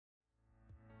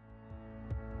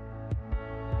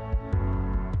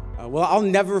Well, I'll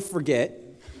never forget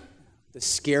the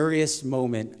scariest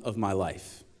moment of my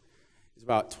life. It was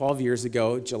about 12 years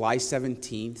ago, July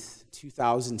 17th,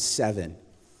 2007.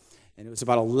 And it was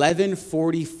about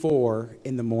 11:44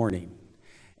 in the morning.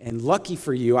 And lucky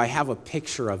for you, I have a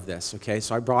picture of this, okay?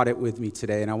 So I brought it with me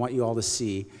today, and I want you all to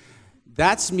see.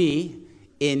 That's me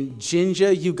in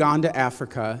Jinja, Uganda,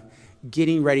 Africa,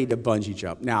 getting ready to bungee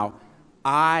jump. Now,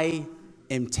 I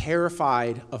am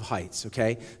terrified of heights,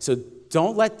 okay? So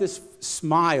don't let this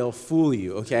smile fool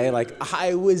you, okay? Like,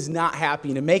 I was not happy.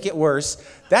 And to make it worse,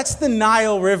 that's the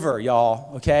Nile River,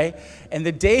 y'all, okay? And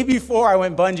the day before I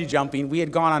went bungee jumping, we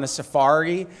had gone on a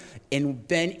safari and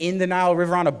been in the Nile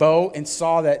River on a boat and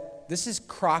saw that this is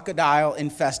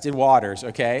crocodile-infested waters,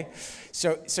 okay?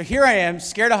 So here I am,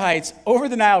 scared of heights, over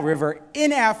the Nile River,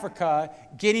 in Africa,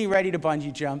 getting ready to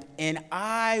bungee jump, and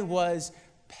I was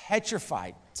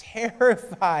petrified,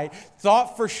 terrified,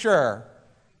 thought for sure,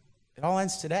 it all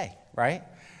ends today, right?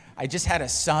 I just had a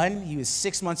son. He was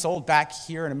 6 months old back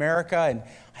here in America, and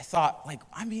I thought, like,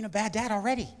 I'm being a bad dad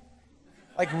already.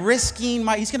 Like, risking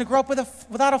he's going to grow up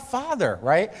without a father,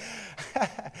 right?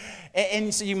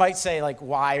 And so you might say, like,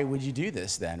 why would you do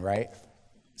this then, right?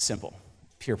 Simple,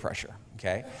 peer pressure,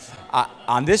 okay?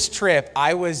 On this trip,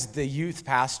 I was the youth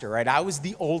pastor, right? I was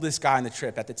the oldest guy on the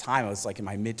trip. At the time, I was like in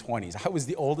my mid-20s. I was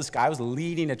the oldest guy. I was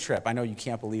leading a trip. I know you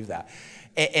can't believe that.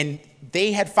 And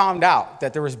they had found out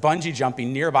that there was bungee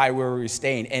jumping nearby where we were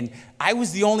staying, and I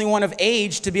was the only one of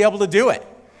age to be able to do it.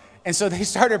 And so they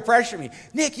started pressuring me.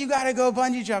 Nick, you got to go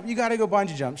bungee jump. You got to go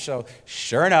bungee jump. So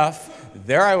sure enough,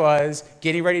 there I was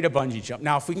getting ready to bungee jump.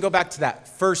 Now, if we can go back to that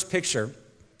first picture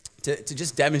to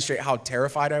just demonstrate how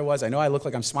terrified I was. I know I look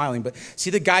like I'm smiling, but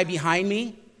see the guy behind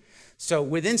me? So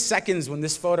within seconds when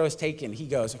this photo is taken, he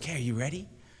goes, okay, are you ready?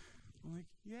 I'm like,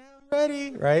 yeah, I'm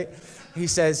ready, right? He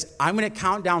says, I'm going to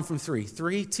count down from 3.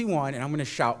 3, 2, 1, and I'm going to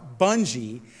shout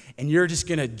bungee, and you're just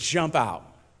going to jump out.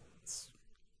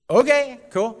 Okay,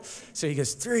 cool. So he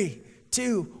goes, 3,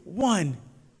 2, 1,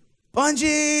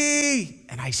 bungee!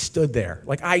 And I stood there.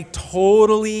 Like,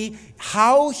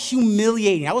 how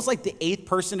humiliating. I was like the 8th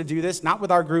person to do this, not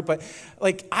with our group, but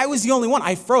like I was the only one.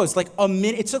 I froze like a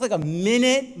minute. It took like a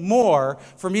minute more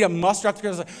for me to muster up. I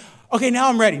was like, okay, now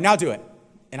I'm ready. Now do it.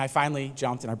 And I finally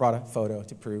jumped, and I brought a photo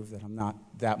to prove that I'm not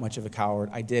that much of a coward.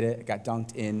 I did it. I got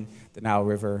dunked in the Nile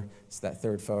River. It's that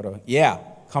third photo. Yeah,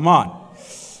 come on.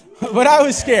 But I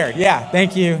was scared. Yeah,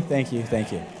 thank you.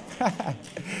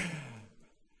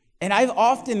 And I've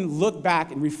often looked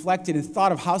back and reflected and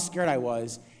thought of how scared I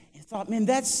was and thought, man,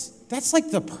 that's like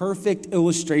the perfect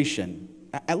illustration,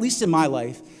 at least in my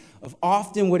life, of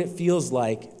often what it feels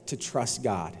like to trust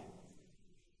God.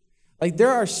 Like,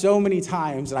 there are so many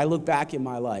times that I look back in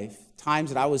my life,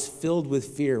 times that I was filled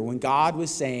with fear when God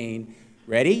was saying,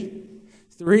 ready?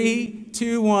 3,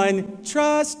 2, 1,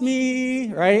 trust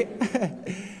me, right?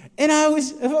 And I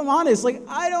was, if I'm honest, like,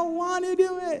 I don't want to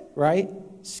do it, right?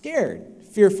 Scared,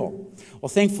 fearful. Well,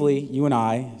 thankfully, you and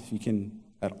I, if you can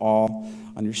at all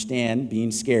understand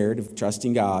being scared of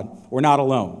trusting God, we're not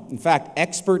alone. In fact,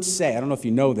 experts say, I don't know if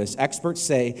you know this, experts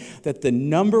say that the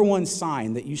number one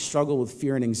sign that you struggle with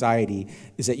fear and anxiety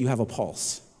is that you have a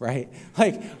pulse, right?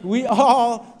 Like, we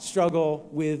all struggle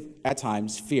with, at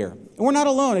times, fear. And we're not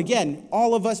alone. Again,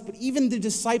 all of us, but even the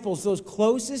disciples, those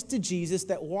closest to Jesus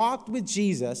that walked with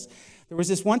Jesus, there was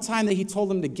this one time that he told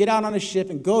them to get out on a ship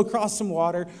and go across some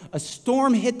water. A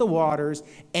storm hit the waters,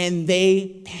 and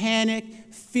they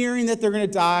panicked, fearing that they're going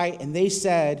to die. And they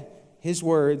said,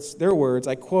 their words,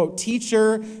 I quote,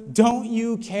 "Teacher, don't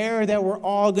you care that we're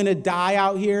all going to die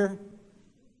out here?"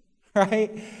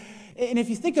 Right? And if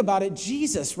you think about it,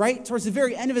 Jesus, right, towards the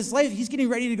very end of his life, he's getting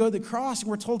ready to go to the cross, and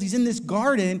we're told he's in this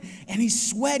garden, and he's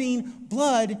sweating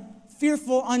blood,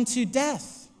 fearful unto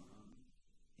death.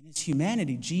 In his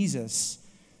humanity, Jesus,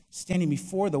 standing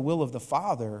before the will of the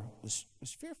Father, was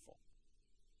fearful.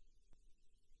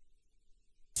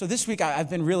 So this week, I've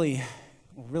been really,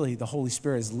 the Holy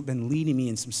Spirit has been leading me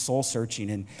in some soul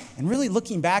searching and really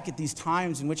looking back at these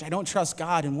times in which I don't trust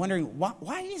God and wondering,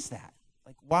 why is that?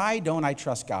 Like, why don't I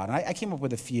trust God? And I came up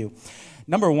with a few.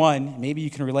 Number one, maybe you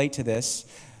can relate to this.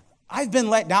 I've been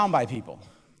let down by people.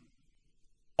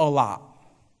 A lot.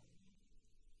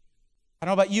 I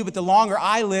don't know about you, but the longer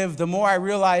I live, the more I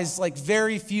realize, like,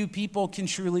 very few people can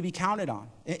truly be counted on.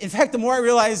 In fact, the more I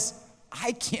realize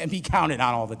I can't be counted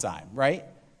on all the time, right?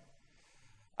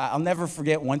 I'll never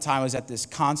forget one time I was at this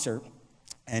concert.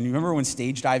 And you remember when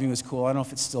stage diving was cool? I don't know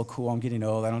if it's still cool. I'm getting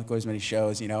old. I don't go to as many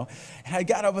shows, And I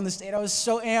got up on the stage. I was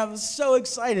so amped. I was so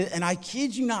excited. And I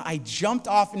kid you not, I jumped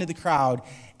off into the crowd,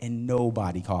 and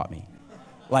nobody caught me.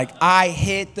 Like, I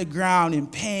hit the ground in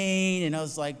pain, and I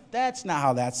was like, that's not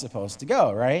how that's supposed to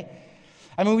go, right?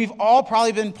 I mean, we've all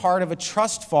probably been part of a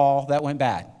trust fall that went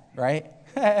bad, right?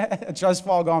 A trust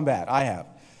fall gone bad. I have.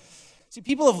 See,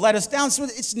 people have let us down, so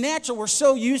it's natural. We're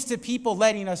so used to people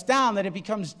letting us down that it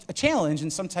becomes a challenge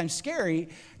and sometimes scary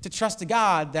to trust a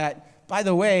God that, by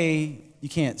the way, you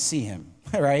can't see him,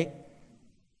 right?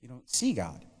 You don't see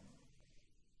God.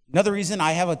 Another reason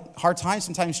I have a hard time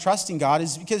sometimes trusting God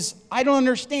is because I don't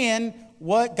understand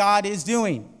what God is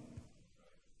doing.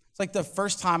 It's like the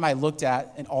first time I looked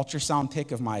at an ultrasound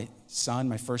pic of my son,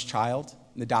 my first child,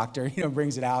 and the doctor,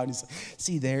 brings it out, and he's like,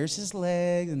 see, there's his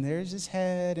leg, and there's his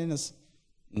head, and his...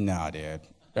 No, dude.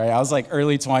 Right? I was like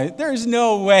early 20. There's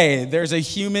no way there's a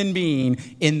human being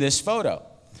in this photo.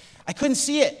 I couldn't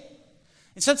see it.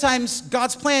 And sometimes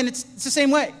God's plan, it's the same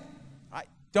way.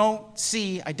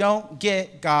 I don't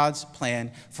get God's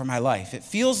plan for my life. It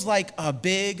feels like a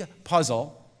big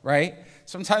puzzle, right?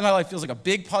 Sometimes my life feels like a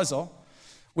big puzzle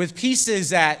with pieces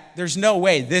that there's no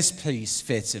way this piece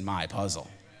fits in my puzzle.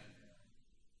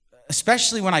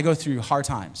 Especially when I go through hard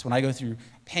times, when I go through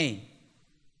pain.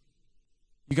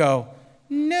 You go,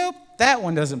 nope, that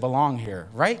one doesn't belong here,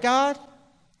 right, God?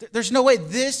 There's no way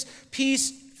this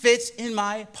piece fits in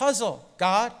my puzzle,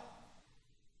 God.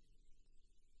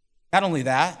 Not only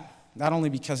that, not only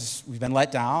because we've been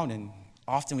let down and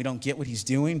often we don't get what he's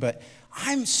doing, but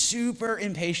I'm super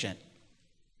impatient.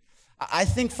 I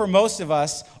think for most of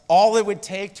us, all it would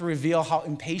take to reveal how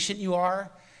impatient you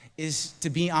are is to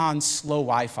be on slow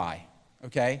Wi-Fi,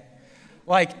 okay?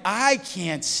 Like, I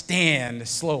can't stand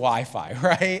slow Wi-Fi,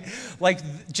 right? Like,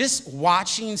 just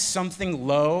watching something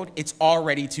load, it's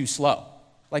already too slow.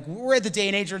 Like, we're at the day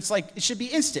and age where it's like, it should be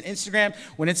instant. Instagram,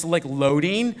 when it's like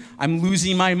loading, I'm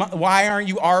losing my mind. Why aren't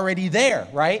you already there,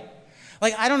 right?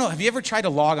 Like, I don't know, have you ever tried to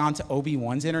log on to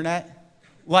OB1's internet?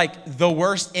 Like, the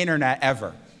worst internet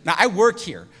ever. Now, I work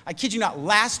here. I kid you not,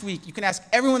 last week, you can ask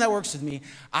everyone that works with me,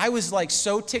 I was like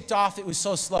so ticked off, it was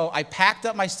so slow. I packed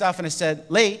up my stuff and I said,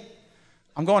 late,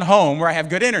 I'm going home where I have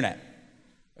good internet.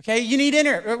 Okay, you need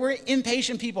internet. We're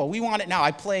impatient people. We want it now.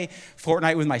 I play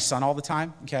Fortnite with my son all the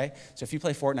time, okay? So if you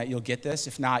play Fortnite, you'll get this.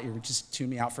 If not, you just tune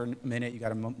me out for a minute. You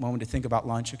got a moment to think about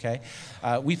lunch, okay?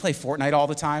 We play Fortnite all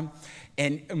the time.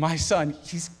 And my son,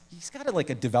 he's got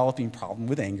a developing problem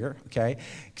with anger, okay?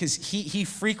 Because he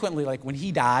frequently, like when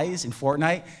he dies in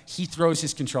Fortnite, he throws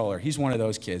his controller. He's one of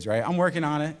those kids, right? I'm working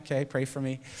on it, okay? Pray for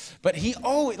me. But he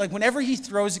always, whenever he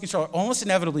throws the controller, almost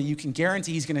inevitably, you can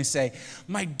guarantee he's going to say,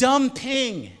 my dumb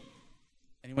ping.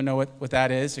 Anyone know what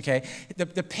that is, okay?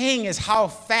 The ping is how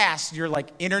fast your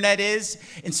internet is.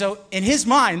 And so in his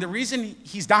mind, the reason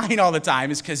he's dying all the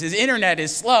time is because his internet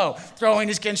is slow, throwing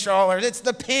his controller. It's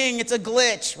the ping, it's a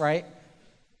glitch, right?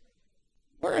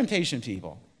 We're impatient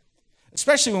people,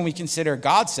 especially when we consider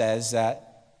God says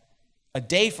that a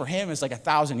day for him is like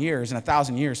 1,000 years, and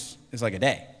 1,000 years is like a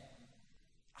day.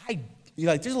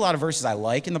 There's a lot of verses I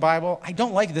like in the Bible. I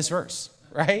don't like this verse,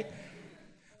 right?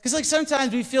 Because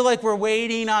sometimes we feel like we're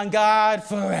waiting on God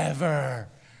forever.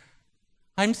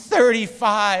 I'm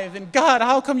 35, and God,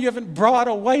 how come you haven't brought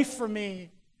a wife for me?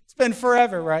 It's been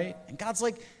forever, right? And God's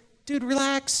like, dude,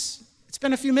 relax. It's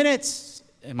been a few minutes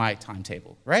in my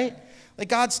timetable, right?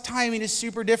 God's timing is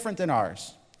super different than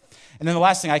ours. And then the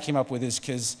last thing I came up with is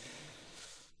because,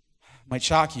 might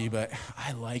shock you, but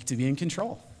I like to be in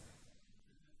control.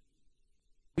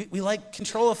 We like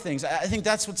control of things. I think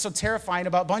that's what's so terrifying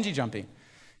about bungee jumping,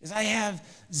 is I have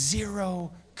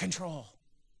zero control.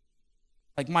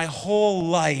 My whole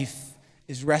life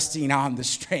is resting on the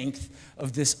strength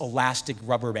of this elastic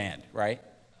rubber band, right?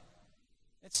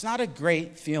 It's not a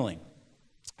great feeling.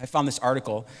 I found this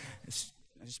article.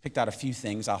 I just picked out a few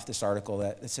things off this article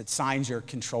that said, signs you're a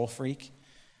control freak.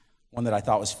 One that I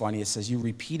thought was funny, it says, you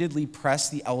repeatedly press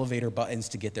the elevator buttons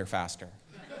to get there faster.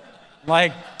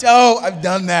 I've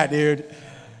done that, dude.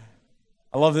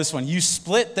 I love this one. You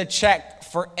split the check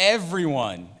for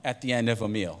everyone at the end of a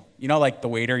meal. The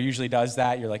waiter usually does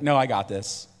that. You're like, no, I got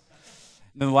this.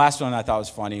 And then the last one I thought was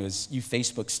funny was you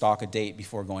Facebook stalk a date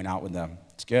before going out with them.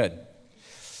 It's good.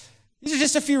 These are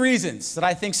just a few reasons that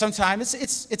I think sometimes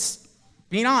it's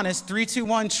being honest, 3, 2,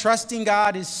 1, trusting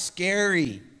God is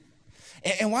scary.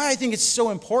 And why I think it's so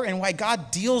important, and why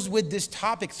God deals with this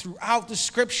topic throughout the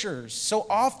scriptures so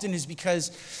often, is because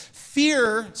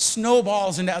fear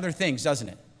snowballs into other things, doesn't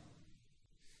it?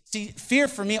 See, fear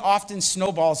for me often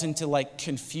snowballs into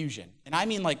confusion. And I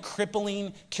mean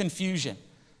crippling confusion.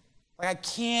 I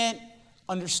can't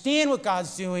understand what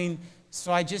God's doing,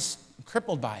 so I just am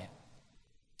crippled by it.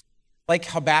 Like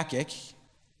Habakkuk,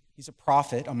 he's a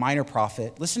prophet, a minor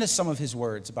prophet. Listen to some of his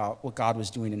words about what God was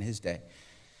doing in his day.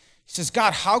 He He says,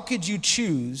 God, how could you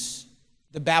choose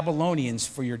the Babylonians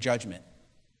for your judgment?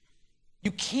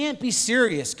 You can't be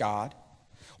serious, God.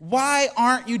 Why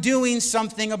aren't you doing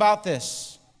something about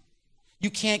this? You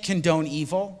can't condone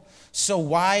evil, so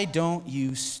why don't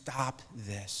you stop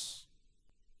this?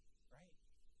 Right?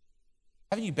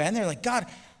 Haven't you been there? Like, God,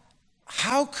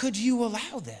 how could you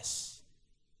allow this?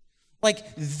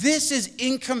 Like, this is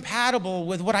incompatible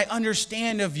with what I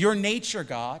understand of your nature,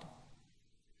 God.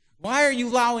 Why are you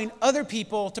allowing other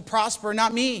people to prosper,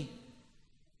 not me?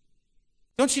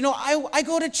 Don't you know, I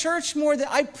go to church more,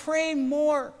 I pray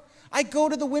more. I go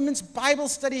to the women's Bible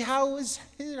study. How is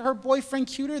her boyfriend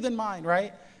cuter than mine,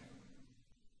 right?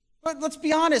 But let's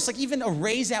be honest, like even a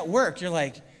raise at work, you're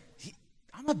like,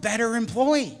 I'm a better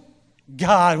employee.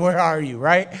 God, where are you,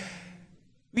 right?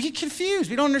 We get confused.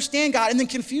 We don't understand God. And then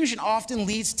confusion often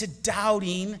leads to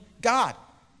doubting God.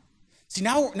 See,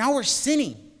 now we're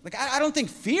sinning. Like, I don't think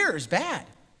fear is bad.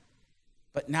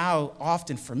 But now,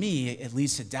 often for me, it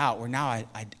leads to doubt, where now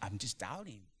I'm just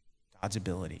doubting God's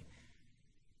ability.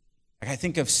 Like I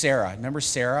think of Sarah. Remember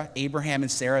Sarah? Abraham and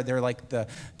Sarah, they're like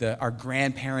our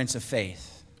grandparents of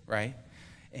faith, right?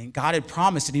 And God had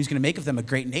promised that he was going to make of them a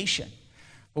great nation.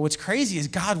 But what's crazy is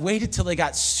God waited till they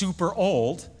got super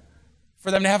old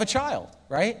for them to have a child,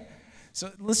 right?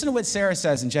 So listen to what Sarah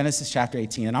says in Genesis chapter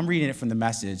 18. And I'm reading it from the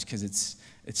Message because it's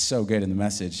so good in the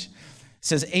Message. It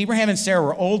says, Abraham and Sarah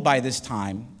were old by this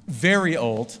time, very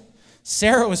old.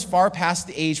 Sarah was far past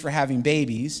the age for having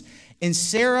babies, and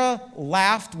Sarah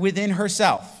laughed within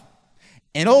herself.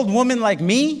 An old woman like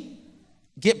me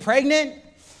get pregnant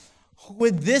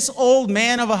with this old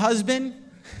man of a husband?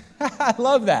 I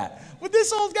love that. With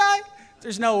this old guy?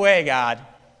 There's no way, God.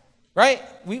 Right?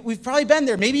 We've probably been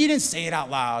there. Maybe you didn't say it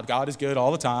out loud. God is good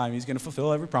all the time. He's going to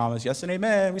fulfill every promise. Yes and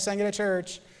amen. We sang it at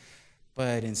church.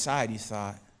 But inside you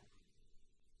thought,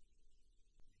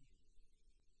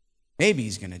 maybe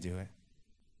he's going to do it.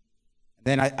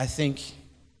 Then I think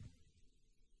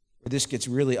where this gets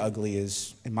really ugly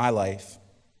is in my life.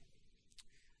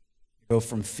 Go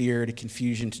from fear to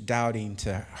confusion to doubting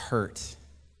to hurt,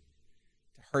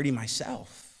 to hurting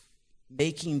myself,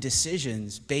 making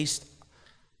decisions based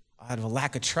out of a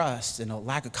lack of trust and a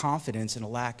lack of confidence and a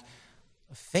lack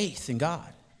of faith in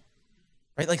God.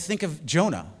 Right? Like think of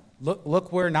Jonah.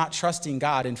 Look where not trusting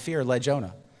God and fear led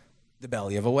Jonah, the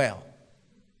belly of a whale.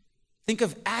 Think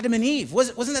of Adam and Eve.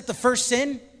 Wasn't that the first sin?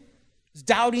 It was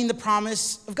doubting the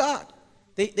promise of God.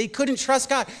 They couldn't trust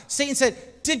God. Satan said,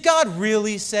 did God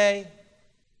really say?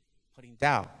 Putting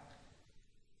doubt.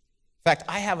 In fact,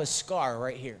 I have a scar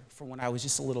right here from when I was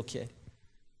just a little kid.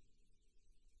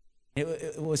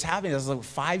 It was happening. I was like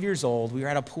 5 years old. We were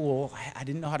at a pool. I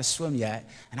didn't know how to swim yet.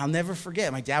 And I'll never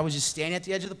forget. My dad was just standing at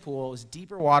the edge of the pool. It was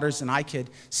deeper waters than I could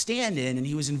stand in. And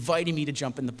he was inviting me to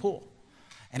jump in the pool.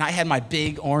 And I had my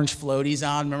big orange floaties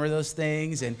on. Remember those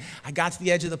things? And I got to the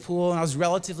edge of the pool, and I was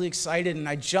relatively excited. And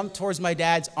I jumped towards my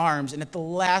dad's arms. And at the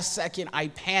last second, I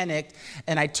panicked.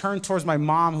 And I turned towards my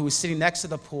mom, who was sitting next to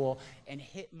the pool, and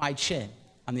hit my chin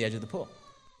on the edge of the pool.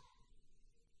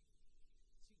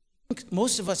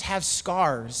 Most of us have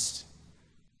scars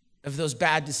of those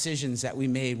bad decisions that we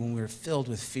made when we were filled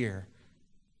with fear.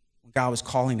 When God was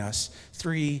calling us,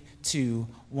 3, 2,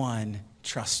 1,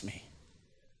 trust me.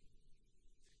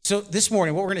 So this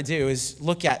morning, what we're going to do is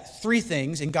look at 3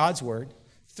 things in God's word,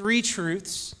 3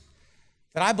 truths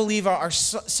that I believe are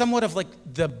somewhat of like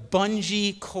the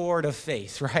bungee cord of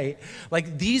faith, right?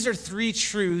 Like these are 3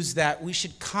 truths that we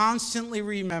should constantly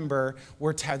remember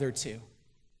we're tethered to.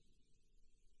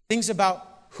 Things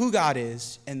about who God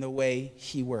is and the way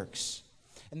he works.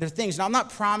 And they're things, now I'm not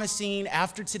promising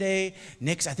after today,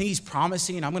 Nick's, I think he's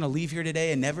promising I'm going to leave here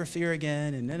today and never fear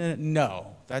again. And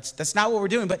no, that's not what we're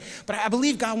doing. But I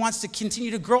believe God wants to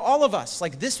continue to grow all of us.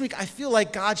 Like this week, I feel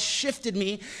like God shifted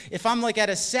me. If I'm like at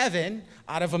a 7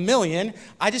 out of a million,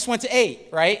 I just went to 8,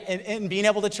 right? And being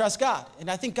able to trust God. And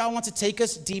I think God wants to take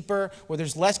us deeper where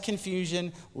there's less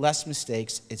confusion, less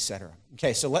mistakes, etc.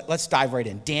 Okay, so let's dive right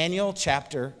in. Daniel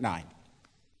chapter 9.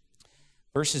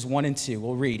 Verses 1 and 2,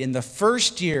 we'll read. In the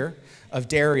first year of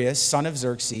Darius, son of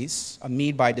Xerxes, a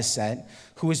Mede by descent,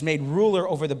 who was made ruler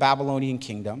over the Babylonian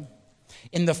kingdom,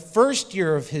 in the first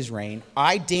year of his reign,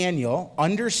 I, Daniel,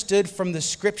 understood from the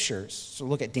scriptures, so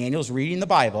look at Daniel's reading the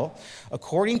Bible,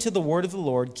 according to the word of the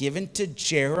Lord given to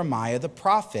Jeremiah the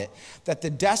prophet, that the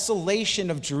desolation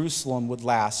of Jerusalem would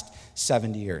last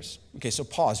 70 years. Okay, so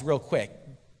pause real quick.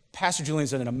 Pastor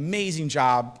Julian's done an amazing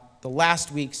job the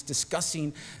last weeks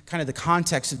discussing kind of the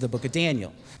context of the book of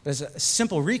Daniel. But as a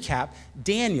simple recap,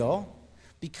 Daniel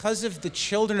because of the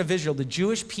children of Israel, the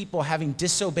Jewish people having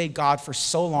disobeyed God for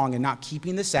so long and not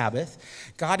keeping the Sabbath,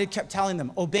 God had kept telling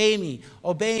them, obey me,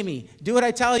 do what I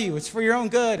tell you, it's for your own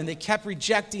good. And they kept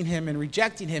rejecting him.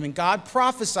 And God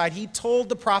prophesied, he told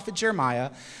the prophet Jeremiah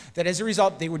that as a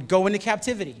result, they would go into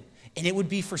captivity. And it would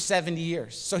be for 70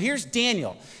 years. So here's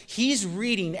Daniel. He's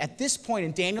reading at this point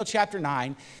in Daniel chapter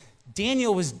 9,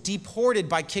 Daniel was deported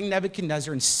by King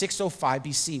Nebuchadnezzar in 605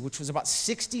 BC, which was about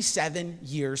 67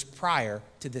 years prior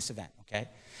to this event, okay?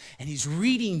 And he's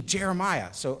reading Jeremiah.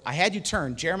 So I had you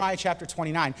turn, Jeremiah chapter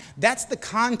 29. That's the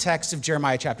context of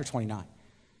Jeremiah chapter 29.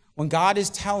 When God is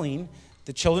telling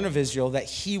the children of Israel that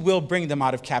he will bring them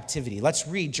out of captivity. Let's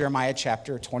read Jeremiah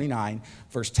chapter 29,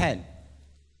 verse 10.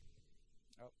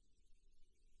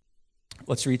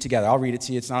 Let's read together. I'll read it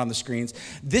to you. It's not on the screens.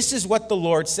 This is what the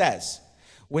Lord says.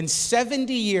 When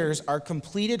 70 years are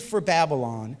completed for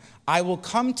Babylon, I will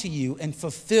come to you and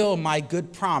fulfill my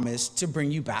good promise to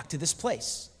bring you back to this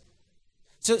place.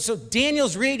 So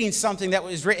Daniel's reading something that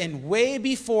was written way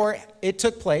before it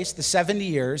took place, the 70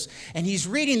 years, and he's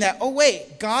reading that, oh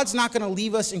wait, God's not going to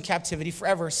leave us in captivity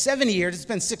forever. 70 years, it's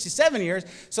been 67 years,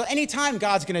 so anytime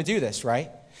God's going to do this, right?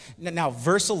 Now,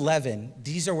 verse 11,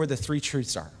 these are where the three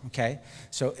truths are, okay?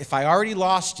 So if I already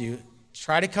lost you,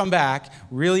 try to come back,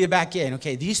 reel you back in.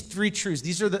 Okay, these three truths,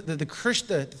 these are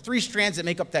the three strands that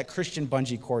make up that Christian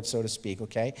bungee cord, so to speak,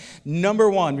 okay? Number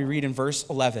one, we read in verse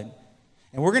 11.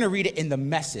 And we're going to read it in the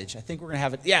Message. I think we're going to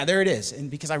have it. Yeah, there it is. And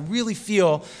because I really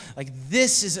feel like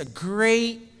this is a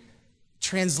great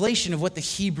translation of what the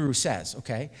Hebrew says,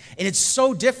 okay? And it's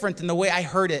so different than the way I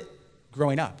heard it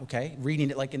growing up, okay? Reading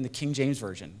it like in the King James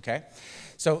Version, okay?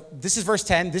 So this is verse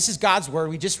 10. This is God's word.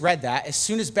 We just read that. As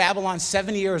soon as Babylon's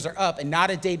 70 years are up and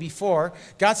not a day before,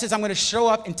 God says, I'm going to show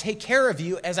up and take care of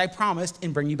you as I promised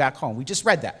and bring you back home. We just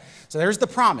read that. So there's the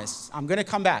promise. I'm going to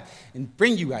come back and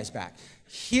bring you guys back.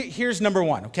 Here's number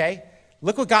one, okay?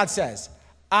 Look what God says.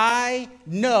 I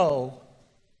know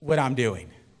what I'm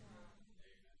doing.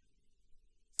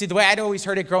 See, the way I'd always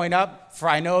heard it growing up, for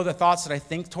I know the thoughts that I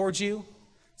think towards you,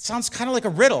 sounds kind of like a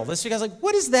riddle. This guy's like,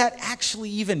 what does that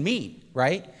actually even mean,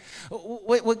 right?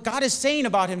 What God is saying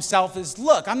about himself is,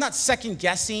 look, I'm not second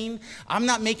guessing. I'm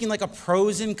not making like a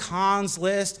pros and cons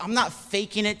list. I'm not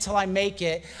faking it till I make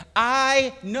it.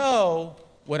 I know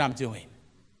what I'm doing.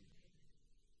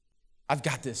 I've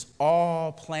got this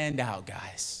all planned out,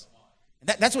 guys.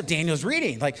 That's what Daniel's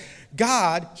reading. Like,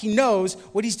 God, he knows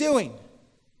what he's doing.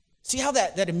 See how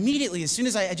that immediately, as soon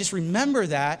as I just remember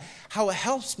that, how it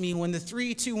helps me when the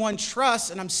 3, 2, 1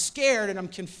 trust, and I'm scared and I'm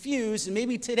confused, and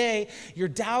maybe today you're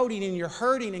doubting and you're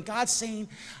hurting, and God's saying,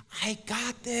 I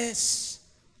got this.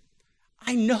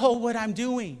 I know what I'm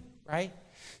doing, right?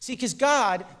 See, because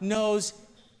God knows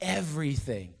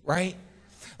everything, right?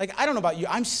 Like, I don't know about you,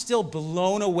 I'm still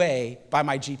blown away by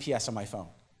my GPS on my phone.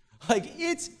 Like,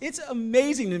 it's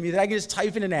amazing to me that I can just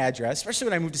type in an address, especially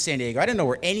when I moved to San Diego. I didn't know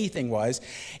where anything was.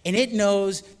 And it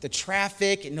knows the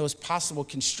traffic, it knows possible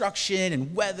construction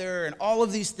and weather and all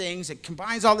of these things. It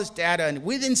combines all this data and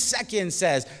within seconds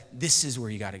says, this is where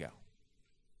you got to go.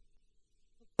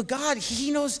 But God,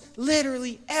 he knows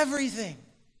literally everything.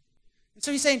 And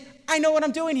so he's saying, I know what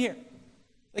I'm doing here.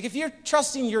 Like, if you're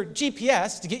trusting your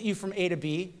GPS to get you from A to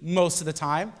B most of the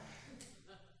time,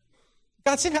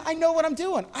 God said, I know what I'm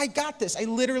doing. I got this. I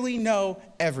literally know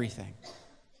everything.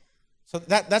 So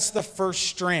that's the first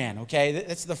strand, okay?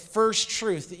 That's the first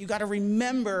truth that you got to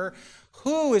remember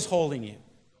who is holding you.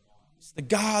 It's the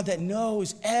God that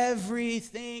knows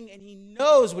everything, and he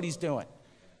knows what he's doing.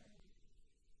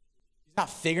 He's not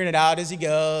figuring it out as he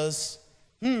goes.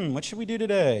 What should we do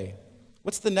today?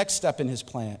 What's the next step in his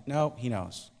plan? No, he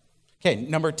knows. Okay,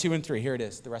 number 2 and 3. Here it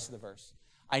is, the rest of the verse.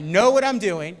 I know what I'm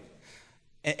doing.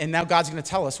 And now God's going to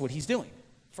tell us what he's doing.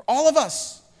 For all of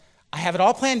us, I have it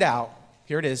all planned out.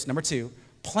 Here it is, number 2.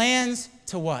 Plans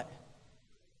to what?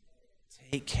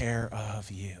 Take care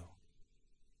of you.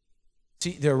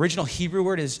 See, the original Hebrew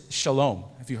word is shalom.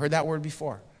 Have you heard that word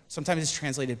before? Sometimes it's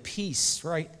translated peace,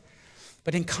 right?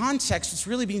 But in context, what's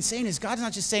really being saying is God's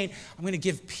not just saying, I'm going to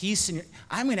give peace, and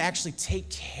I'm going to actually take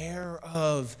care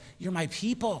of, you're my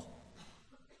people.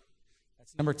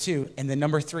 Number 2, and then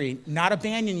number 3, not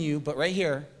abandon you, but right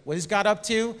here, what is God up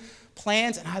to?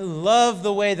 Plans, and I love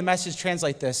the way the Message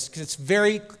translates this because it's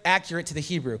very accurate to the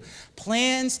Hebrew.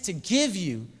 Plans to give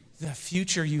you the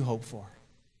future you hope for.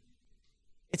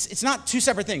 It's not two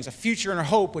separate things, a future and a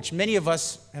hope, which many of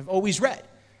us have always read.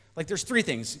 Like there's 3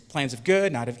 things, plans of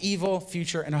good, not of evil,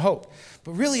 future, and a hope.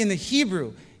 But really in the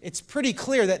Hebrew, it's pretty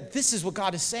clear that this is what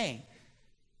God is saying.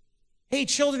 Hey,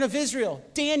 children of Israel,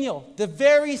 Daniel, the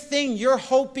very thing you're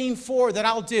hoping for that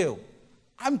I'll do,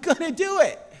 I'm going to do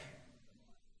it.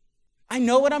 I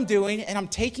know what I'm doing, and I'm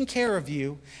taking care of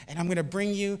you, and I'm going to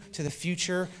bring you to the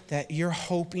future that you're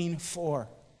hoping for.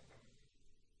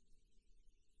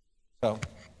 So,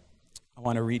 I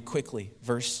want to read quickly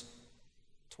verse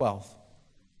 12.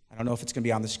 I don't know if it's going to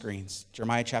be on the screens.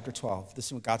 Jeremiah chapter 12. This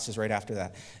is what God says right after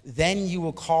that. Then you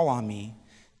will call on me,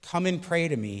 come and pray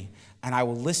to me, and I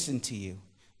will listen to you.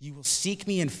 You will seek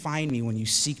me and find me when you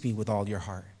seek me with all your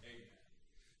heart.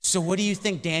 So what do you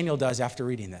think Daniel does after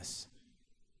reading this?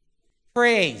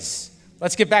 Praise.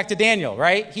 Let's get back to Daniel,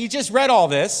 right? He just read all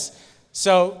this.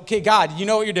 So, okay, God, you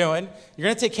know what you're doing. You're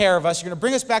going to take care of us. You're going to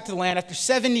bring us back to the land after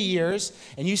 70 years.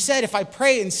 And you said, if I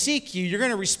pray and seek you, you're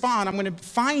going to respond. I'm going to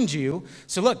find you.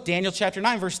 So look, Daniel chapter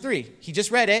 9, verse 3. He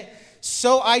just read it.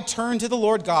 So I turned to the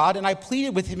Lord God, and I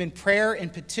pleaded with him in prayer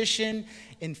and petition,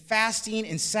 in fasting,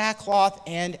 in sackcloth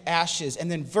and ashes.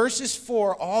 And then verses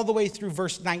 4 all the way through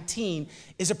verse 19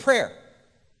 is a prayer.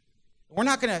 We're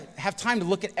not going to have time to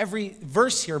look at every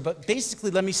verse here, but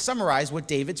basically let me summarize what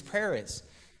David's prayer is.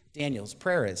 Daniel's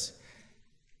prayer is.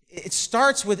 It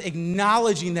starts with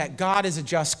acknowledging that God is a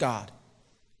just God.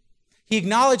 He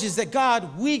acknowledges that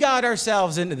God, we got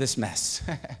ourselves into this mess.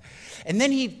 And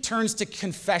then he turns to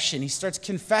confession. He starts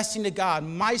confessing to God,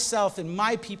 myself and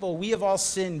my people, we have all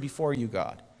sinned before you,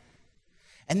 God.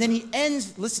 And then he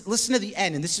ends, listen to the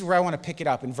end, and this is where I want to pick it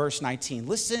up in verse 19.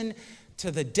 Listen to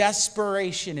the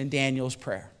desperation in Daniel's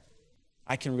prayer.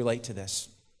 I can relate to this.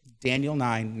 Daniel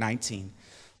 9:19.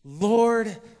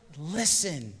 Lord,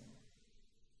 listen.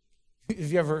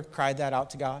 Have you ever cried that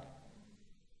out to God?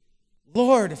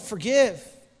 Lord, forgive.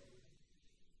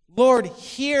 Lord,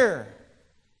 hear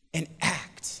and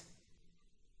act.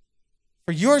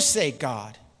 For your sake,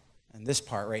 God, and this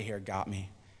part right here got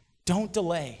me, don't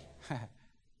delay.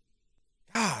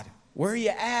 God, where are you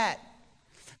at?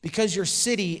 Because your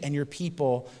city and your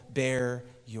people bear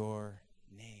your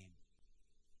name.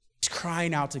 He's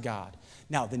crying out to God.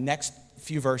 Now, the next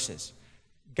few verses,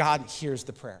 God hears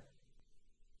the prayer.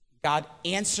 God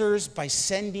answers by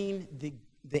sending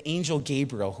the angel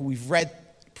Gabriel, who we've read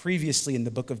previously in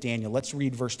the book of Daniel. Let's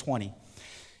read verse 20. It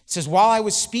says, while I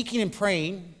was speaking and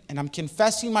praying, and I'm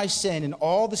confessing my sin and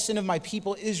all the sin of my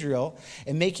people Israel,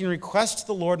 and making requests to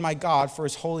the Lord my God for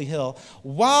his holy hill,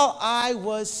 while I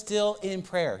was still in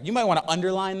prayer. You might want to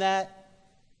underline that.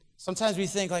 Sometimes we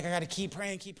think, like, I got to keep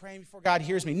praying before God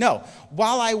hears me. No.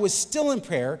 While I was still in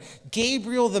prayer,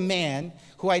 Gabriel, the man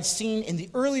who I'd seen in the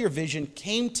earlier vision,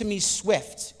 came to me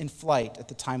swift in flight at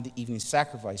the time of the evening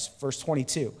sacrifice, verse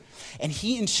 22. And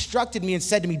he instructed me and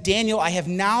said to me, Daniel, I have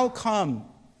now come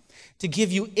to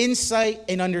give you insight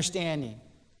and understanding.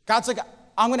 God's like,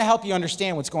 I'm going to help you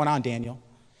understand what's going on, Daniel.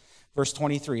 Verse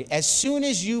 23, as soon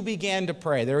as you began to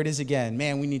pray, there it is again.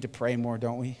 Man, we need to pray more,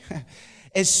 don't we?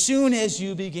 As soon as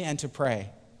you began to pray,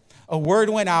 a word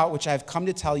went out which I have come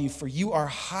to tell you, for you are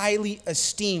highly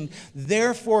esteemed.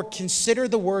 Therefore, consider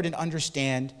the word and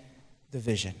understand the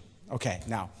vision. Okay,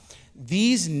 now,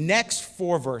 these next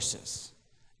 4 verses,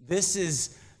 this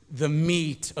is the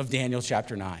meat of Daniel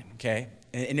chapter 9, okay?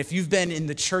 And if you've been in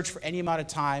the church for any amount of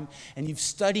time and you've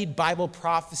studied Bible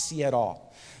prophecy at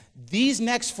all, these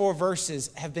next 4 verses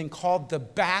have been called the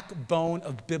backbone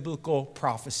of biblical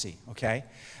prophecy, okay?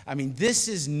 I mean, this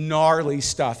is gnarly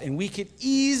stuff, and we could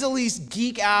easily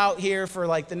geek out here for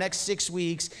like the next 6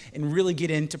 weeks and really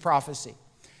get into prophecy.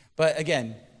 But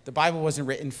again, the Bible wasn't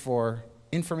written for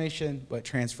information, but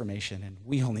transformation, and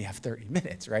we only have 30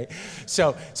 minutes, right?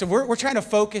 So we're trying to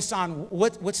focus on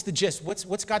what's the gist,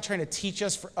 what's God trying to teach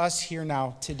us for us here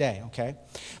now today, okay?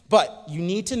 But you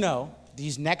need to know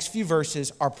these next few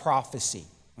verses are prophecy,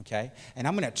 okay? And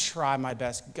I'm going to try my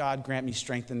best. God grant me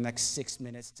strength in the next 6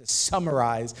 minutes to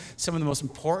summarize some of the most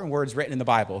important words written in the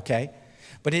Bible, okay?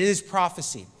 But it is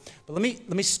prophecy. But let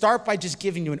me start by just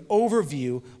giving you an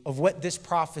overview of what this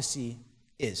prophecy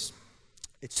is.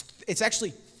 It's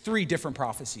actually 3 different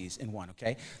prophecies in one,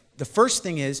 okay? The first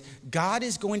thing is God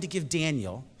is going to give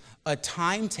Daniel a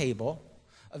timetable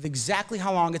of exactly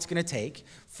how long it's going to take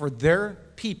for their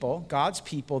people, God's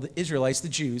people, the Israelites, the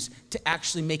Jews, to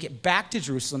actually make it back to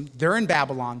Jerusalem. They're in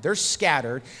Babylon. They're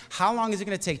scattered. How long is it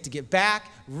going to take to get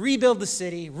back, rebuild the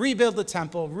city, rebuild the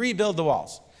temple, rebuild the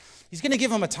walls? He's going to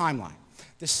give them a timeline.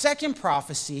 The second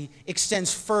prophecy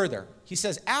extends further. He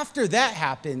says, after that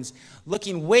happens,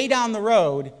 looking way down the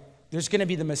road, there's going to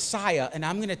be the Messiah, and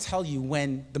I'm going to tell you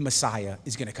when the Messiah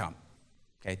is going to come.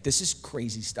 Okay, this is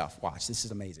crazy stuff. Watch, this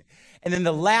is amazing. And then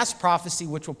the last prophecy,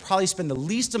 which we'll probably spend the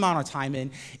least amount of time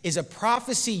in, is a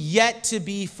prophecy yet to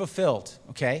be fulfilled,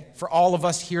 okay, for all of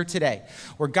us here today,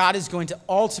 where God is going to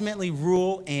ultimately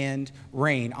rule and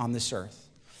reign on this earth.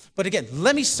 But again,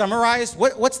 let me summarize.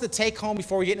 What's the take home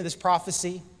before we get into this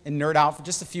prophecy and nerd out for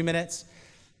just a few minutes?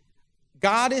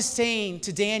 God is saying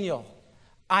to Daniel,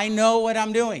 I know what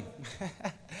I'm doing.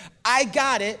 I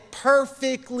got it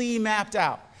perfectly mapped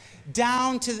out.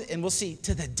 Down to, and we'll see,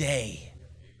 to the day.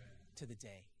 To the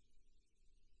day.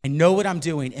 I know what I'm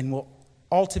doing, and we'll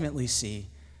ultimately see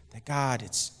that God,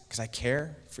 it's because I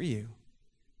care for you,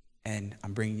 and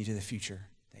I'm bringing you to the future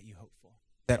that you hope for,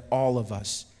 that all of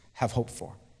us have hope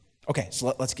for. Okay,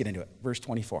 so let's get into it. Verse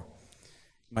 24.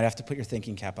 You might have to put your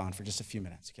thinking cap on for just a few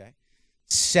minutes, okay?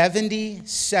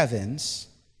 77s,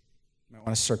 you might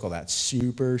want to circle that.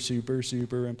 Super, super,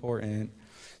 super important.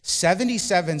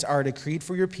 77s are decreed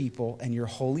for your people and your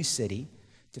holy city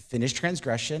to finish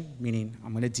transgression, meaning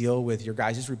I'm going to deal with your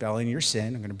guys' rebellion and your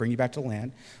sin. I'm going to bring you back to the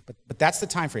land. But that's the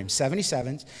time frame,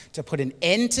 77s, to put an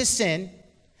end to sin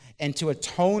and to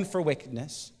atone for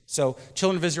wickedness. So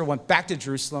children of Israel went back to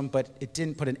Jerusalem, but it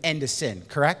didn't put an end to sin,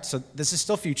 correct? So this is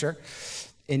still future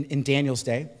in Daniel's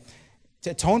day.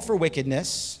 To atone for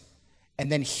wickedness,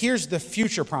 and then here's the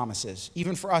future promises,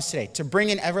 even for us today, to bring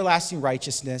in everlasting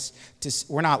righteousness.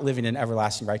 We're not living in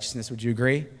everlasting righteousness, would you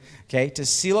agree? Okay, to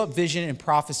seal up vision and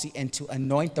prophecy and to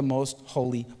anoint the most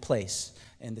holy place.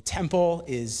 And the temple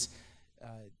is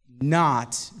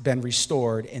not been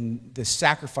restored, and the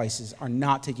sacrifices are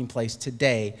not taking place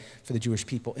today for the Jewish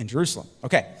people in Jerusalem.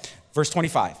 Okay, verse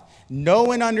 25.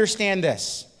 Know and understand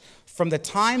this. From the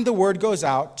time the word goes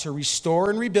out to restore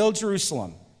and rebuild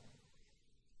Jerusalem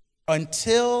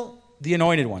until the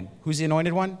anointed one. Who's the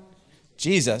anointed one?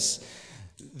 Jesus.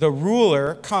 The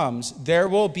ruler comes. There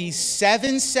will be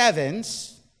 7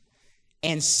 sevens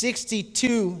and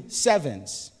 62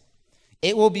 sevens.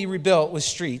 It will be rebuilt with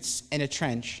streets and a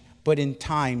trench, but in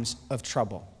times of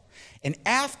trouble. And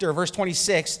after, verse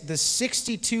 26, the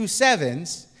 62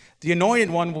 sevens, the anointed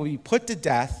one will be put to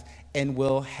death and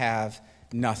will have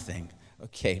nothing.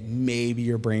 Okay, maybe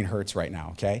your brain hurts right now,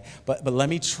 okay? But let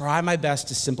me try my best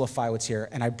to simplify what's here.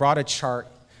 And I brought a chart.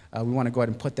 We want to go ahead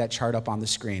and put that chart up on the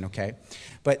screen, okay?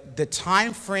 But the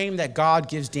time frame that God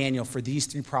gives Daniel for these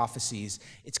 3 prophecies,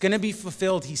 it's going to be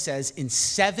fulfilled, he says, in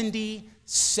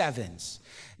 77s.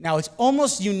 Now, it's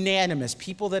almost unanimous.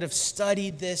 People that have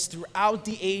studied this throughout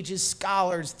the ages,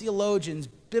 scholars, theologians,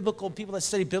 biblical people that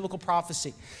study biblical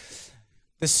prophecy.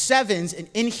 The sevens,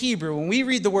 in Hebrew, when we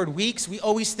read the word weeks, we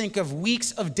always think of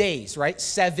weeks of days, right?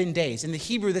 7 days. In the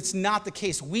Hebrew, that's not the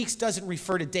case. Weeks doesn't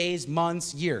refer to days,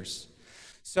 months, years.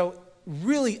 So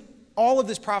really, all of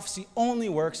this prophecy only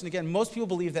works, and again, most people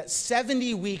believe that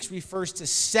 70 weeks refers to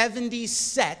 70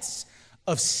 sets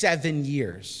of 7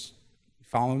 years. You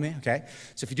follow me? Okay.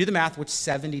 So if you do the math, what's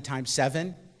 70 times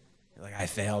 7? You're like, I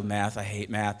failed math. I hate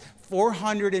math.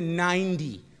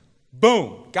 490.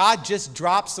 Boom. God just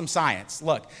dropped some science.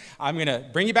 Look, I'm going to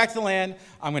bring you back to the land.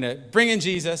 I'm going to bring in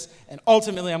Jesus. And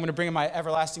ultimately, I'm going to bring in my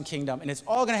everlasting kingdom. And it's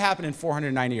all going to happen in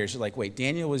 490 years. You're like, wait,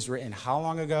 Daniel was written how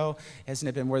long ago? Hasn't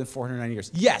it been more than 490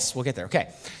 years? Yes, we'll get there. Okay.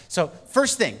 So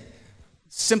first thing,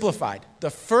 simplified. The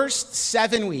first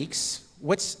 7 weeks,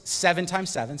 what's 7 times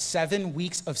 7? 7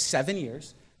 weeks of 7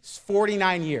 years. It's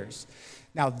 49 years.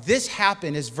 Now, this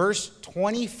happened, as verse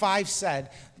 25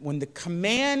 said, when the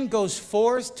command goes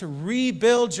forth to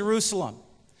rebuild Jerusalem.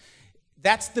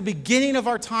 That's the beginning of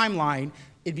our timeline.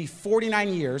 It'd be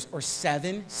 49 years, or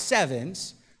 7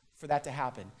 sevens, for that to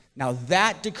happen. Now,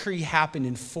 that decree happened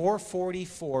in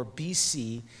 444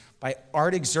 BC by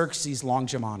Artaxerxes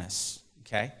Longimanus,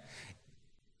 okay?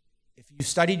 If you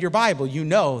studied your Bible, you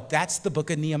know that's the book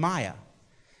of Nehemiah,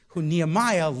 who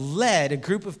Nehemiah led a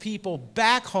group of people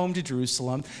back home to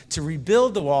Jerusalem to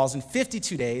rebuild the walls in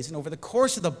 52 days. And over the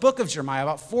course of the book of Jeremiah,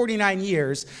 about 49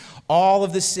 years, all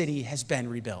of the city has been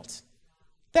rebuilt.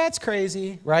 That's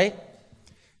crazy, right?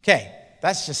 Okay,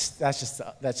 that's just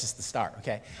the start,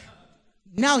 okay?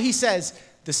 Now he says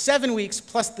the 7 weeks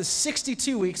plus the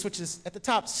 62 weeks, which is at the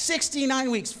top, 69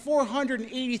 weeks,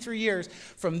 483 years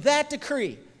from that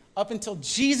decree up until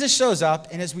Jesus shows up,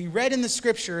 and as we read in the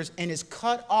scriptures, and is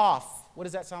cut off. What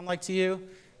does that sound like to you?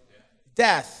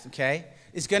 Death, okay,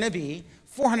 is going to be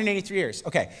 483 years.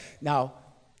 Okay, now,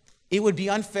 it would be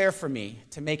unfair for me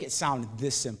to make it sound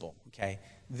this simple, okay?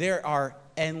 There are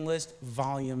endless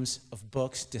volumes of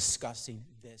books discussing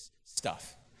this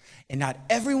stuff, and not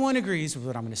everyone agrees with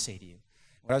what I'm going to say to you.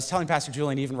 What I was telling Pastor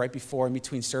Julian even right before in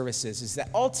between services is that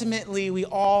ultimately we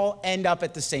all end up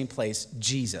at the same place,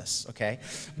 Jesus, okay?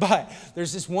 But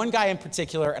there's this one guy in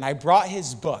particular, and I brought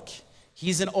his book.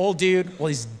 He's an old dude. Well,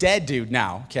 he's dead dude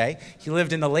now, okay? He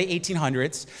lived in the late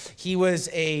 1800s. He was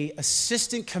an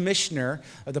assistant commissioner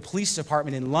of the police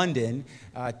department in London,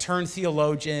 turned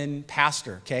theologian,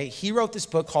 pastor, okay? He wrote this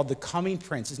book called The Coming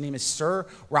Prince. His name is Sir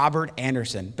Robert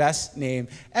Anderson. Best name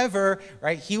ever,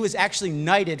 right? He was actually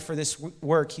knighted for this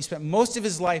work. He spent most of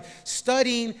his life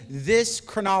studying this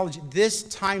chronology, this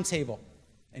timetable.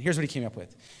 And here's what he came up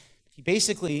with. He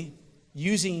basically,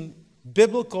 using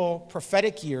biblical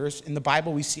prophetic years, in the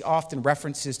Bible we see often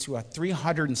references to a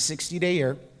 360-day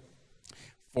year,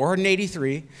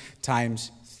 483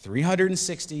 times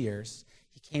 360 years.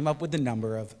 He came up with the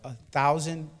number of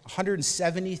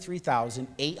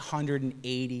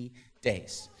 173,880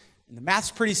 days. And the math's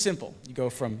pretty simple. You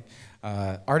go from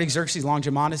Artaxerxes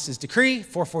Longimanus' decree,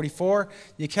 444.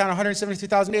 You count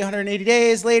 173,880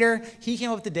 days later. He came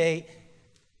up with the date,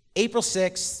 April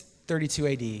 6th, 32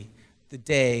 AD, the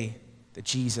day that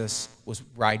Jesus was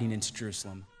riding into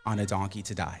Jerusalem on a donkey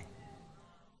to die.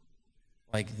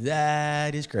 Like,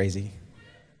 that is crazy.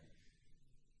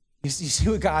 You see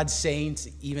what God's saying to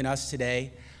even us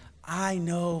today? I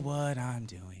know what I'm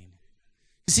doing.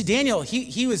 You see, Daniel,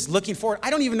 he was looking forward. I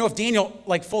don't even know if Daniel,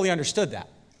 fully understood that.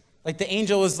 Like, the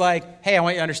angel was like, hey, I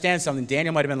want you to understand something.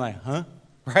 Daniel might have been like, huh?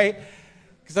 Right?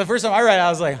 Because the first time I read it, I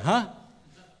was like, huh?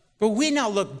 But we now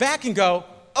look back and go,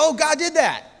 oh, God did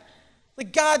that.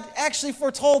 Like, God actually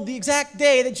foretold the exact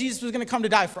day that Jesus was going to come to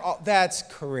die for all. That's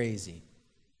crazy.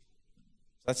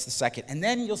 That's the second. And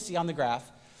then you'll see on the graph,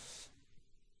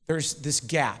 there's this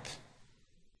gap.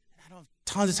 I don't have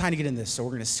tons of time to get into this, so we're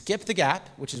going to skip the gap,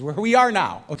 which is where we are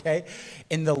now, okay?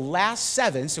 In the last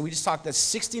 7, so we just talked that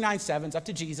 69 sevens up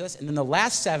to Jesus, and then the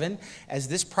last 7, as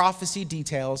this prophecy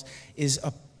details, is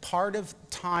a part of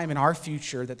time in our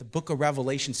future that the book of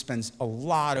Revelation spends a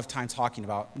lot of time talking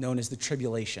about, known as the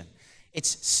tribulation.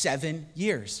 It's 7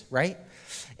 years, right?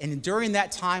 And during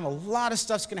that time, a lot of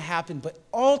stuff's going to happen. But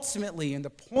ultimately, and the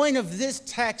point of this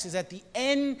text is at the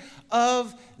end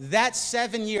of that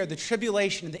 7 year, the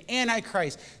tribulation and the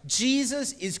Antichrist,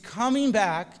 Jesus is coming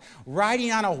back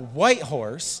riding on a white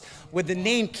horse with the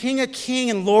name King of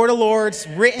Kings and Lord of Lords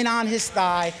written on his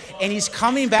thigh. And he's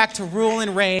coming back to rule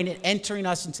and reign and entering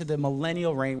us into the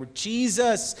millennial reign where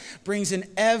Jesus brings an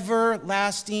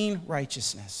everlasting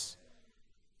righteousness.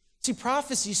 See,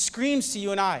 prophecy screams to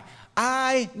you and I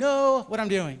know what I'm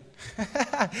doing.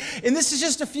 And this is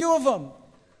just a few of them.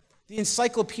 The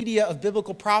Encyclopedia of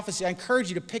Biblical Prophecy, I encourage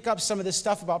you to pick up some of this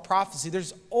stuff about prophecy.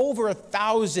 There's over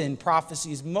 1,000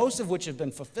 prophecies, most of which have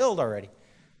been fulfilled already.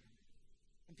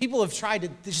 People have tried to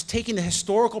just taking the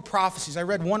historical prophecies. I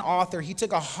read one author, he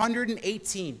took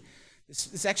 118.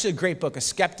 It's actually a great book, A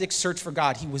Skeptic's Search for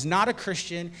God. He was not a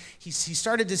Christian. He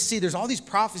started to see there's all these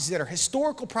prophecies that are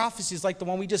historical prophecies like the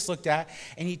one we just looked at,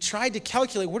 and he tried to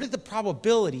calculate what is the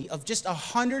probability of just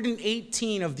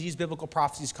 118 of these biblical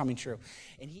prophecies coming true.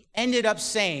 And he ended up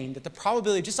saying that the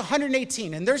probability of just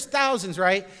 118, and there's thousands,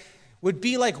 right, would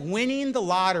be like winning the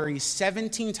lottery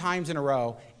 17 times in a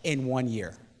row in 1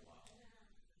 year.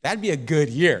 That'd be a good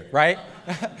year, right?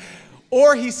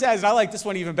 Or he says, and I like this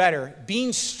one even better,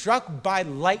 being struck by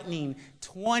lightning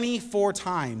 24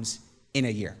 times in a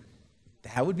year.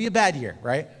 That would be a bad year,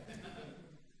 right?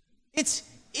 It's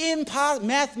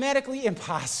mathematically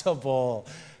impossible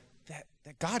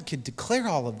that God could declare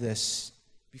all of this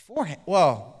beforehand.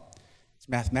 Well, it's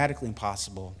mathematically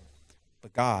impossible,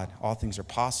 but God, all things are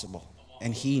possible,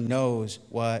 and he knows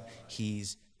what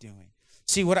he's doing.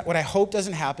 See, what I hope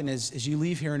doesn't happen is as you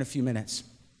leave here in a few minutes,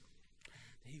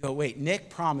 go, wait,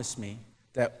 Nick promised me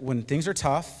that when things are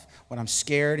tough, when I'm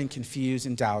scared and confused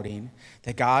and doubting,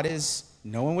 that God is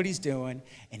knowing what he's doing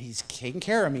and he's taking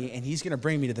care of me and he's going to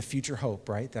bring me to the future hope,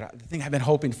 right? The thing I've been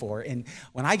hoping for. And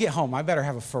when I get home, I better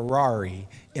have a Ferrari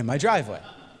in my driveway.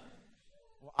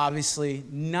 Well, obviously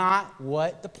not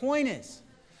what the point is.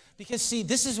 Because see,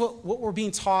 this is what we're being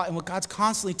taught and what God's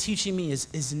constantly teaching me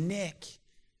is Nick,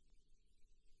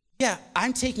 yeah,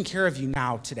 I'm taking care of you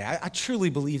now today. I truly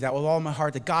believe that with all my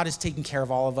heart, that God is taking care of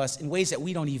all of us in ways that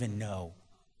we don't even know,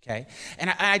 okay?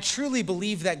 And I truly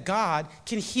believe that God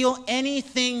can heal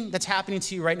anything that's happening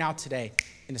to you right now today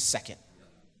in a second.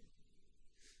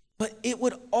 But it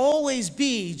would always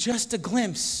be just a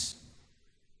glimpse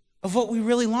of what we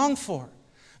really long for.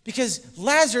 Because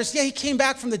Lazarus, yeah, he came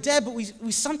back from the dead, but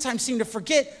we sometimes seem to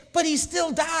forget, but he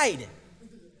still died.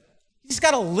 He's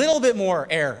got a little bit more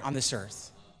air on this earth.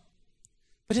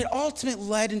 But it ultimately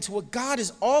led into what God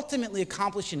is ultimately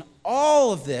accomplishing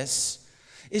all of this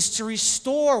is to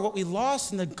restore what we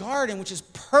lost in the garden, which is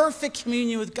perfect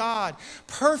communion with God,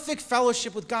 perfect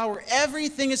fellowship with God, where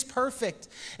everything is perfect,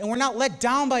 and we're not let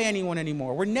down by anyone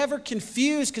anymore. We're never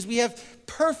confused because we have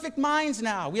perfect minds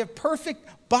now. We have perfect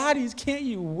bodies. Can't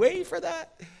you wait for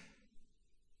that?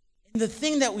 And the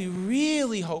thing that we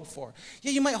really hope for,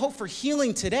 yeah, you might hope for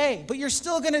healing today, but you're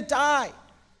still going to die.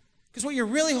 Because what you're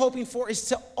really hoping for is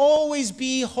to always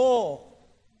be whole.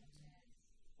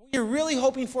 What you're really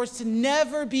hoping for is to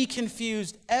never be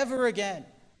confused ever again.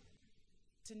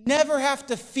 To never have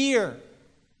to fear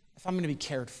if I'm going to be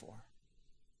cared for.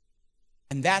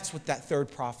 And that's what that third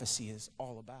prophecy is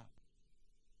all about.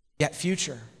 Yet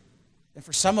future. And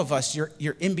for some of us,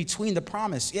 you're in between the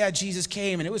promise. Yeah, Jesus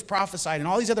came and it was prophesied and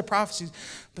all these other prophecies,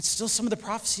 but still some of the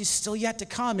prophecies still yet to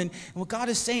come. And what God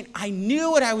is saying, I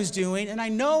knew what I was doing and I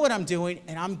know what I'm doing,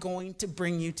 and I'm going to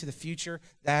bring you to the future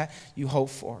that you hope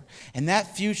for. And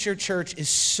that future, church, is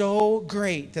so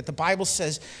great that the Bible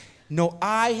says, no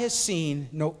eye has seen,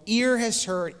 no ear has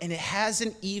heard, and it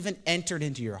hasn't even entered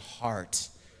into your heart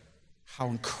how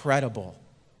incredible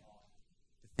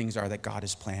the things are that God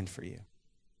has planned for you.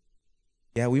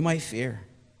 Yeah, we might fear.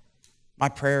 My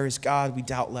prayer is, God, we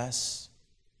doubt less.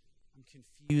 I'm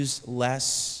confused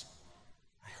less.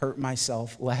 I hurt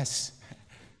myself less.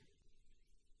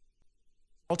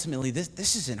 Ultimately,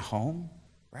 this isn't home,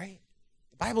 right?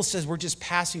 The Bible says we're just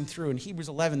passing through in Hebrews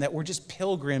 11, that we're just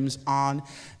pilgrims on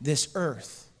this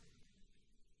earth.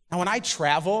 Now, when I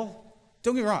travel,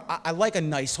 don't get me wrong, I like a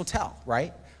nice hotel,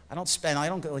 right? I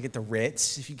don't go like at the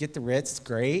Ritz. If you get the Ritz, it's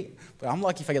great. But I'm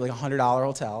lucky if I get like a $100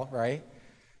 hotel, right?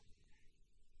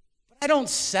 I don't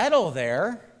settle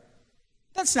there.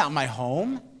 That's not my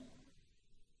home.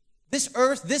 This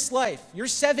earth, this life, you're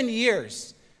 70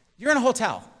 years. You're in a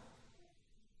hotel.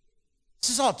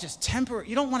 This is all just temporary.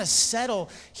 You don't want to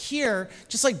settle here.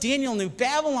 Just like Daniel knew,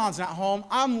 Babylon's not home.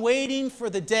 I'm waiting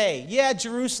for the day. Yeah,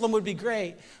 Jerusalem would be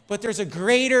great, but there's a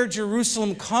greater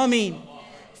Jerusalem coming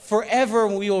forever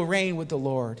when we will reign with the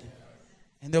Lord.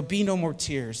 And there'll be no more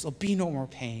tears. There'll be no more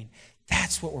pain.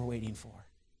 That's what we're waiting for.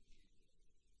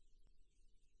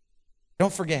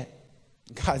 Don't forget,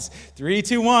 God's 3,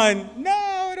 2, 1. No,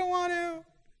 I don't want to.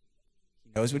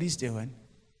 He knows what he's doing.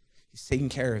 He's taking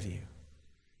care of you.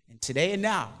 And today and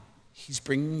now, he's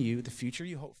bringing you the future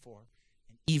you hope for,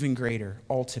 and even greater,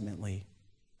 ultimately,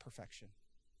 perfection.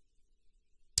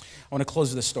 I want to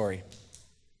close with a story.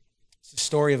 It's a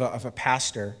story of a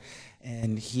pastor,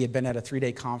 and he had been at a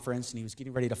 3-day conference, and he was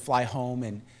getting ready to fly home,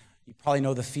 and you probably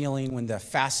know the feeling when the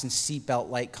fasten seatbelt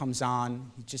light comes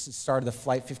on. He just started the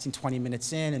flight 15, 20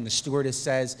 minutes in, and the stewardess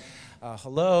says,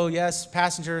 hello, yes,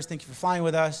 passengers, thank you for flying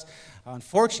with us.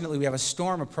 Unfortunately, we have a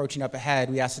storm approaching up ahead.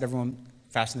 We asked that everyone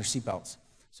fasten their seatbelts.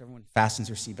 So everyone fastens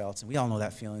their seatbelts, and we all know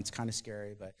that feeling. It's kind of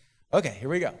scary, but okay, here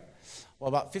we go. Well,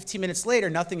 about 15 minutes later,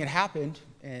 nothing had happened,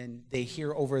 and they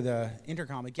hear over the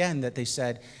intercom again that they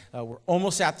said, we're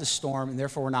almost at the storm, and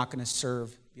therefore we're not going to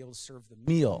be able to serve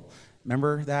the meal.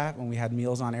 Remember that when we had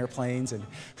meals on airplanes? And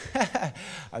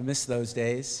I miss those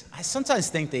days. I sometimes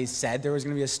think they said there was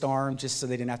going to be a storm just so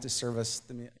they didn't have to serve us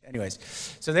the meal. Anyways,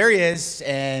 so there he is,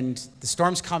 and the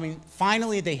storm's coming.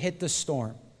 Finally, they hit the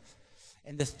storm.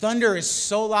 And the thunder is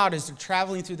so loud as they're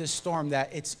traveling through this storm that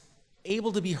it's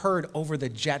able to be heard over the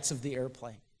jets of the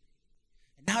airplane.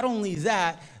 And not only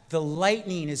that, the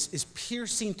lightning is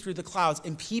piercing through the clouds,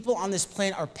 and people on this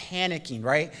plane are panicking,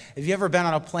 right? Have you ever been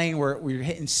on a plane where you're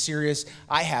hitting serious?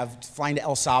 I have, flying to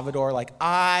El Salvador. Like,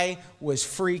 I was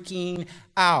freaking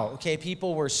out, okay?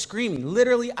 People were screaming,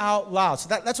 literally out loud. So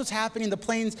that's what's happening. The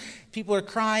planes, people are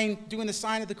crying, doing the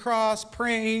sign of the cross,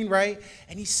 praying, right?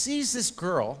 And he sees this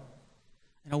girl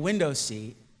in a window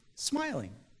seat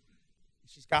smiling.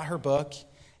 She's got her book,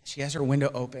 she has her window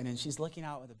open, and she's looking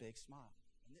out with a big smile.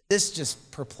 This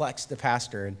just perplexed the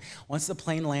pastor. And once the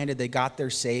plane landed, they got there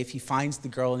safe. He finds the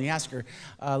girl, and he asks her,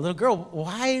 little girl,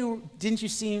 why didn't you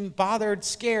seem bothered,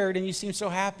 scared, and you seem so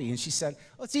happy? And she said,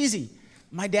 oh, it's easy.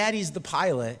 My daddy's the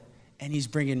pilot, and he's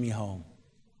bringing me home.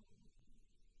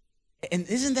 And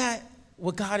isn't that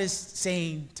what God is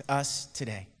saying to us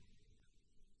today?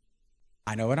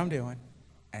 I know what I'm doing,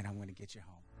 and I'm going to get you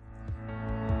home.